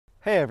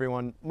Hey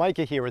everyone,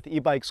 Micah here with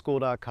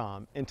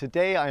EbikeSchool.com, and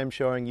today I am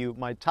showing you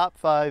my top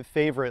 5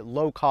 favorite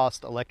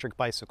low-cost electric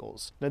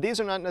bicycles. Now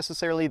these are not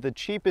necessarily the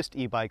cheapest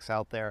e-bikes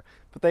out there,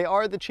 but they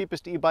are the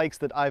cheapest e-bikes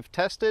that I've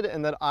tested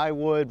and that I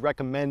would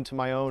recommend to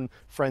my own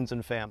friends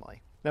and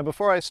family. Now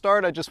before I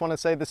start, I just want to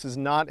say this is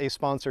not a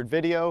sponsored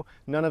video.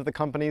 None of the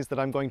companies that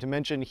I'm going to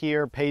mention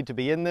here paid to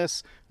be in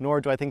this,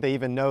 nor do I think they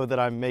even know that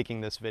I'm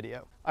making this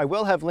video. I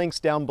will have links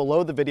down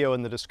below the video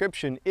in the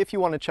description if you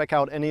want to check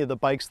out any of the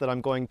bikes that I'm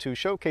going to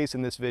showcase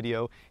in this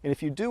video, and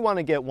if you do want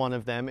to get one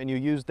of them and you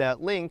use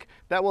that link,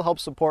 that will help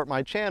support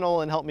my channel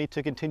and help me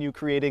to continue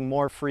creating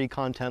more free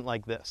content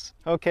like this.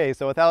 Okay,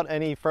 so without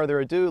any further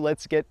ado,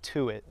 let's get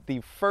to it.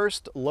 The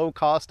first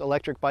low-cost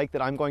electric bike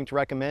that I'm going to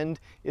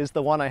recommend is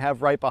the one I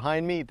have right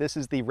behind me. This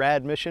is the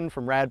Rad Mission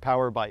from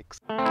Radpower Bikes.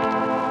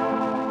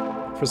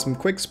 For some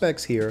quick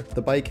specs here,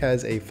 the bike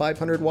has a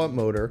 500 watt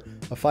motor,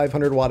 a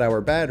 500 watt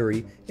hour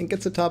battery, and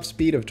gets a top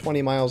speed of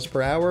 20 miles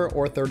per hour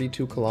or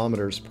 32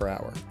 kilometers per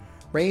hour.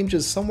 Range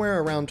is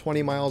somewhere around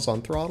 20 miles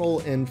on throttle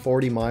and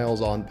 40 miles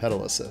on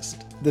pedal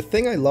assist. The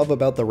thing I love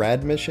about the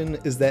Rad Mission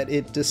is that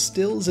it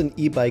distills an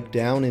e-bike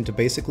down into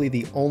basically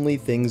the only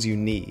things you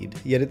need,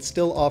 yet it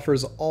still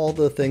offers all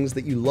the things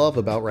that you love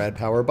about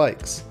Radpower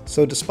bikes.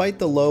 So despite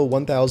the low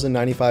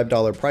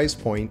 $1,095 price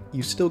point,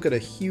 you still get a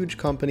huge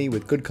company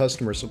with good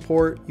customer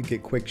support, you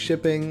get quick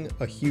shipping,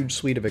 a huge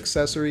suite of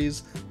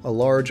accessories, a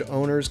large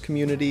owners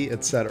community,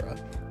 etc.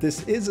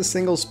 This is a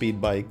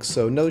single-speed bike,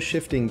 so no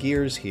shifting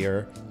gears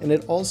here, and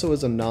it also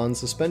is a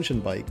non-suspension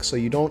bike, so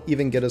you don't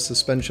even get a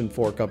suspension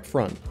fork up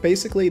front.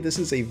 Basically, this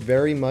is a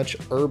very much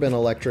urban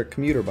electric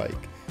commuter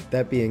bike.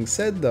 That being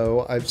said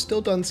though, I've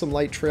still done some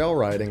light trail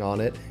riding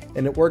on it,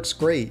 and it works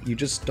great, you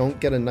just don't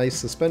get a nice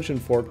suspension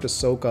fork to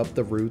soak up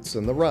the roots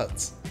and the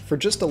ruts. For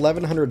just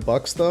 1,100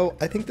 bucks though,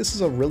 I think this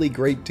is a really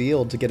great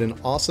deal to get an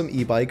awesome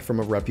e-bike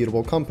from a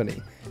reputable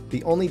company.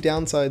 The only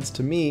downsides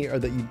to me are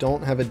that you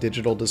don't have a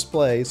digital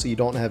display, so you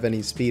don't have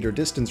any speed or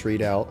distance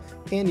readout,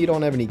 and you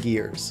don't have any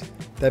gears.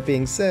 That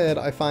being said,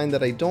 I find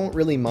that I don't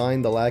really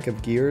mind the lack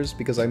of gears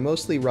because I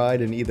mostly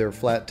ride in either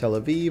flat Tel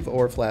Aviv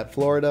or flat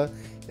Florida,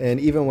 and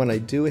even when I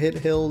do hit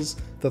hills,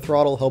 the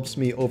throttle helps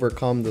me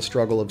overcome the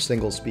struggle of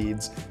single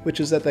speeds, which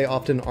is that they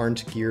often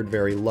aren't geared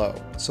very low.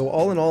 So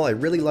all in all, I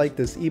really like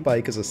this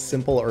e-bike as a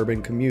simple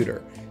urban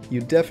commuter. You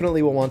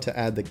definitely will want to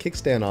add the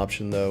kickstand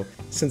option though,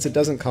 since it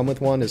doesn't come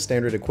with one as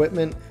standard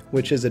equipment,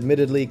 which is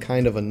admittedly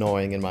kind of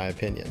annoying in my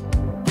opinion.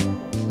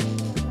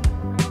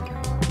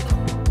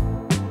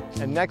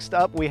 And next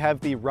up we have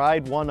the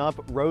One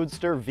Up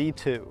Roadster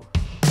V2.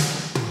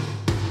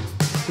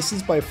 This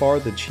is by far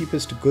the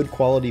cheapest good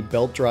quality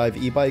belt drive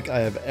e-bike I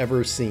have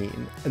ever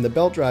seen, and the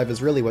belt drive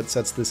is really what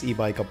sets this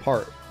e-bike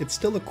apart. It's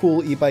still a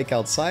cool e-bike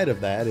outside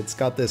of that, it's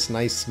got this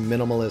nice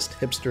minimalist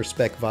hipster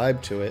spec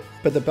vibe to it,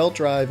 but the belt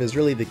drive is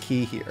really the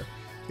key here.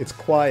 It's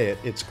quiet,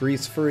 it's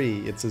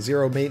grease-free, it's a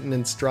zero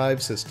maintenance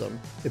drive system,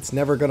 it's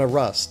never gonna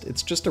rust,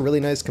 it's just a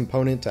really nice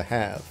component to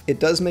have. It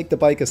does make the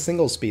bike a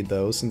single speed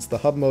though, since the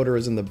hub motor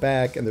is in the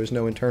back and there's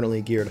no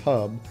internally geared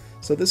hub,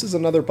 so this is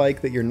another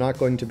bike that you're not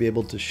going to be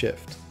able to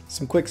shift.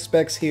 Some quick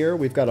specs here,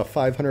 we've got a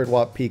 500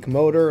 watt peak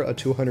motor, a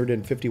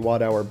 250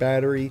 watt hour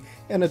battery,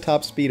 and a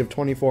top speed of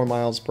 24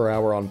 miles per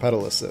hour on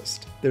pedal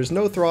assist. There's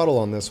no throttle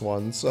on this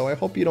one, so I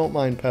hope you don't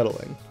mind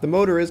pedaling. The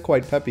motor is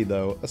quite peppy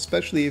though,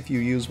 especially if you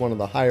use one of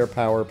the higher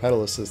power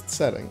pedal assist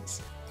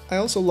settings. I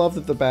also love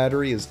that the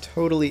battery is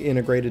totally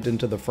integrated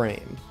into the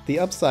frame. The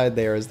upside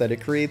there is that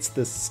it creates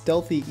this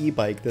stealthy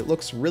e-bike that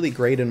looks really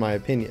great in my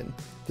opinion.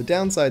 The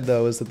downside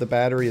though is that the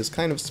battery is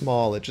kind of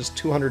small at just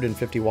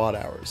 250 watt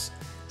hours.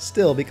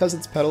 Still, because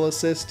it's pedal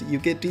assist, you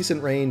get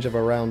decent range of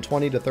around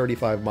 20 to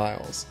 35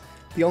 miles.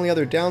 The only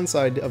other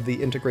downside of the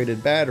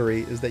integrated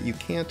battery is that you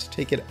can't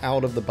take it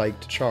out of the bike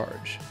to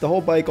charge. The whole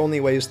bike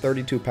only weighs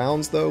 32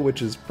 pounds though,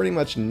 which is pretty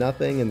much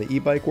nothing in the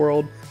e-bike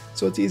world,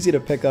 so it's easy to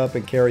pick up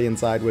and carry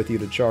inside with you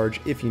to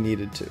charge if you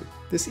needed to.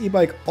 This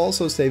e-bike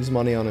also saves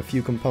money on a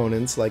few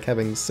components like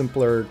having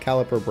simpler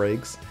caliper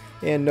brakes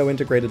and no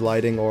integrated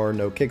lighting or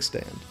no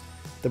kickstand.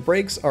 The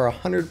brakes are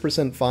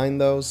 100% fine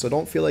though, so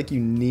don't feel like you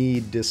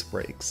need disc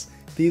brakes.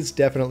 These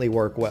definitely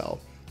work well.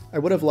 I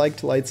would have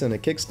liked lights and a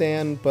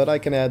kickstand, but I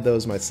can add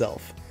those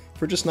myself.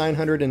 For just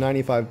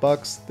 995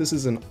 bucks, this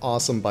is an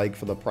awesome bike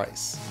for the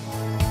price.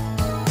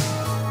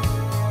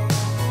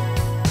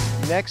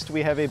 Next,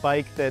 we have a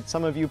bike that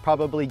some of you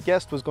probably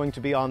guessed was going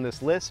to be on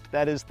this list.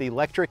 That is the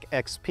Electric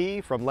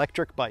XP from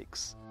Electric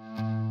Bikes.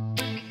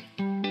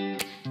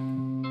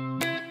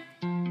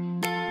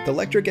 The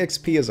Electric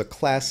XP is a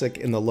classic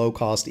in the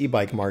low-cost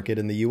e-bike market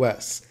in the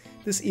US.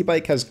 This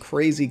e-bike has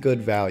crazy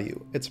good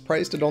value. It's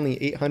priced at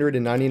only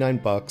 899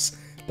 bucks,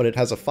 but it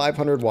has a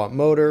 500 watt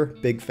motor,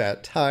 big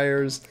fat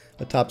tires,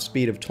 a top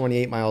speed of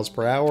 28 miles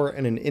per hour,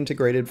 and an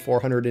integrated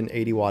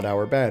 480 watt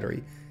hour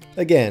battery.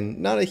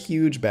 Again, not a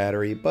huge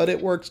battery, but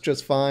it works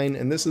just fine,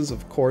 and this is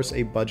of course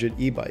a budget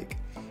e-bike.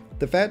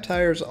 The fat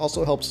tires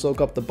also help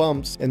soak up the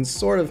bumps and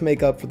sort of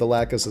make up for the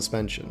lack of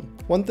suspension.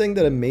 One thing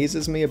that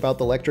amazes me about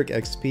the Electric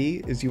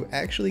XP is you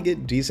actually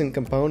get decent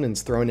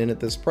components thrown in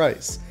at this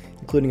price.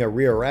 including a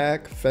rear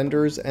rack,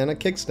 fenders, and a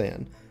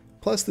kickstand.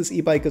 Plus, this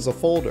e-bike is a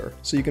folder,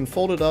 so you can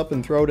fold it up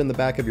and throw it in the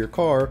back of your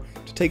car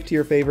to take to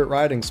your favorite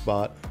riding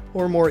spot,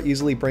 or more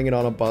easily bring it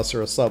on a bus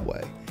or a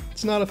subway.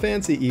 It's not a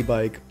fancy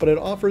e-bike, but it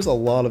offers a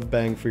lot of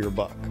bang for your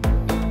buck.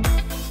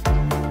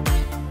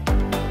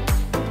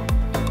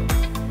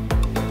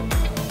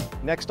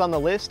 Next on the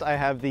list, I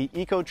have the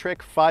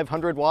Ecotrick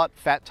 500 watt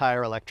fat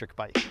tire electric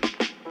bike.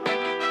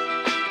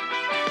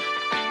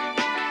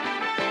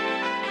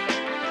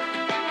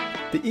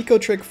 The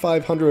Ecotrick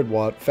 500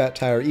 watt fat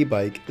tire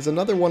e-bike is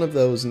another one of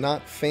those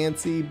not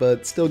fancy,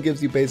 but still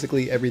gives you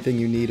basically everything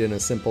you need in a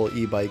simple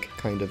e-bike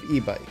kind of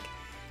e-bike.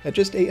 At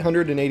just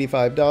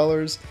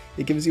 $885,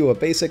 it gives you a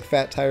basic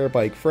fat tire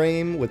bike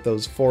frame with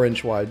those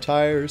 4-inch wide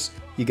tires.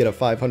 You get a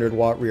 500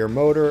 watt rear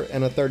motor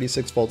and a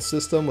 36 volt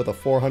system with a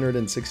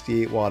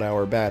 468 watt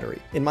hour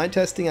battery. In my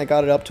testing, I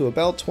got it up to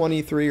about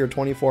 23 or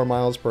 24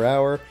 miles per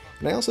hour,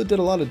 and I also did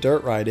a lot of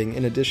dirt riding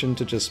in addition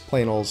to just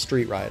plain old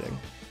street riding.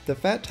 The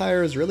fat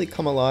tires really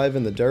come alive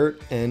in the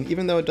dirt, and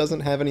even though it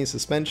doesn't have any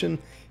suspension,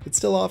 it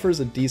still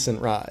offers a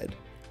decent ride.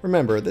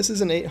 Remember, this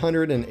is an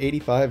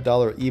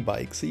 $885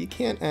 e-bike, so you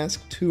can't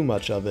ask too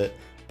much of it,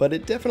 but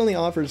it definitely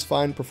offers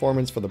fine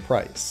performance for the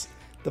price.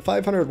 The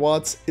 500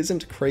 watts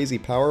isn't crazy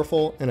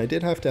powerful, and I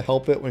did have to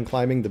help it when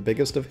climbing the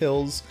biggest of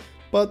hills,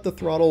 but the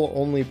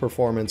throttle-only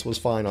performance was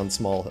fine on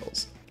small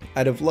hills.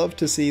 I'd have loved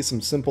to see some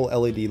simple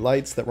LED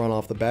lights that run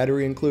off the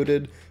battery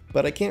included,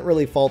 but I can't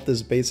really fault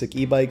this basic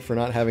e-bike for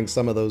not having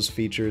some of those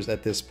features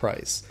at this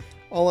price.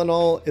 All in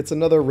all, it's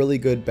another really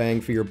good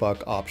bang for your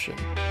buck option.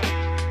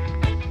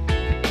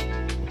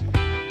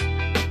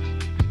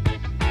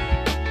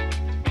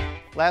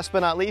 Last but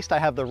not least, I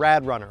have the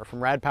Rad Runner from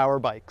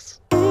Radpower Bikes.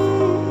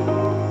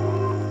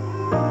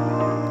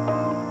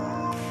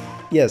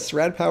 Yes,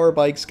 Radpower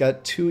Bikes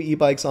got 2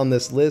 e-bikes on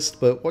this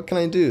list, but what can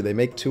I do? They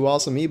make 2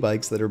 awesome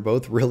e-bikes that are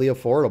both really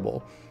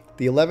affordable.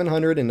 The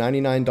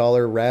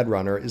 $1,199 Rad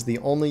Runner is the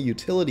only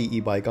utility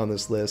e-bike on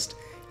this list,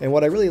 and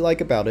what I really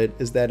like about it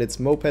is that its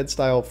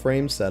moped-style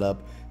frame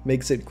setup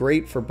makes it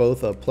great for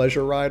both a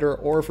pleasure rider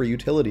or for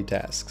utility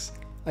tasks.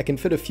 I can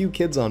fit a few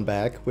kids on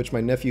back, which my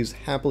nephews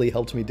happily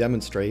helped me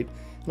demonstrate,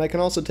 and I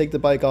can also take the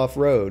bike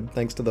off-road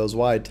thanks to those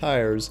wide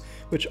tires,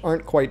 which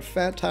aren't quite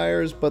fat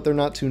tires, but they're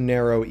not too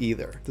narrow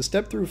either. The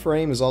step-through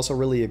frame is also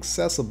really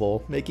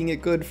accessible, making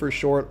it good for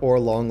short or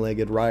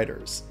long-legged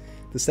riders.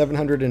 The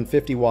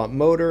 750 watt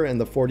motor and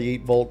the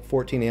 48 volt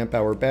 14 amp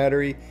hour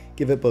battery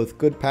give it both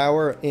good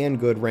power and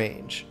good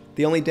range.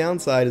 The only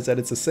downside is that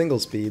it's a single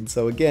speed,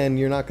 so again,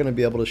 you're not going to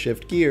be able to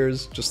shift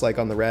gears, just like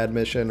on the Rad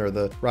Mission or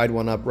the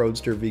One Up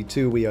Roadster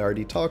V2 we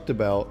already talked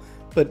about,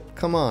 but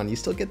come on, you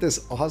still get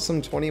this awesome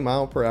 20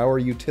 mile per hour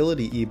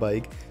utility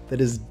e-bike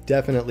that is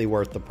definitely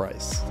worth the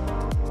price.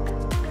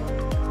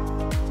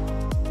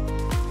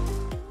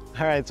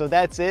 Alright, so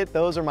that's it.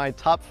 Those are my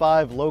top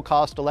 5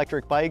 low-cost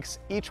electric bikes.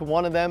 Each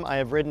one of them I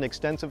have ridden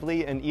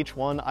extensively, and each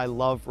one I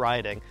love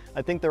riding.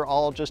 I think they're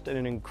all just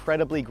an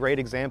incredibly great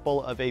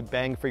example of a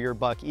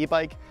bang-for-your-buck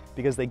e-bike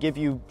because they give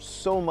you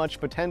so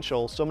much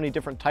potential, so many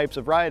different types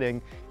of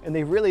riding, and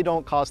they really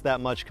don't cost that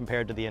much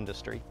compared to the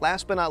industry.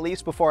 Last but not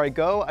least, before I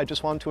go, I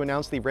just wanted to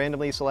announce the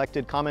randomly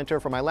selected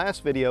commenter from my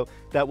last video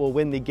that will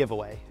win the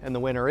giveaway. And the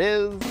winner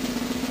is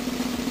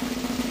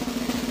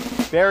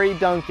Barry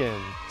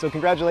Duncan. So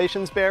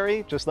congratulations,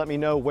 Barry. Just let me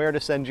know where to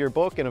send your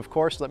book, and of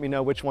course, let me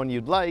know which one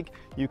you'd like.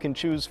 You can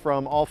choose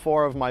from all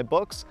 4 of my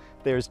books.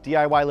 There's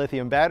DIY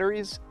Lithium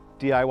Batteries,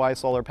 DIY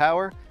Solar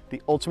Power,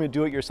 The Ultimate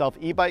Do-It-Yourself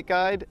E-Bike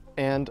Guide,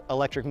 and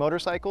Electric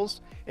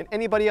Motorcycles. And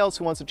anybody else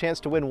who wants a chance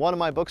to win one of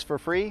my books for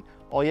free,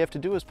 all you have to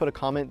do is put a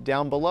comment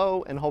down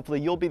below, and hopefully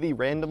you'll be the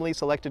randomly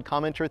selected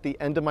commenter at the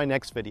end of my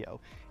next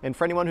video. And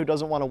for anyone who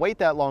doesn't want to wait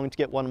that long to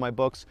get one of my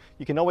books,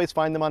 you can always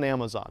find them on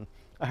Amazon.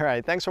 All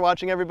right, thanks for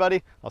watching,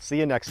 everybody. I'll see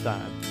you next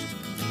time.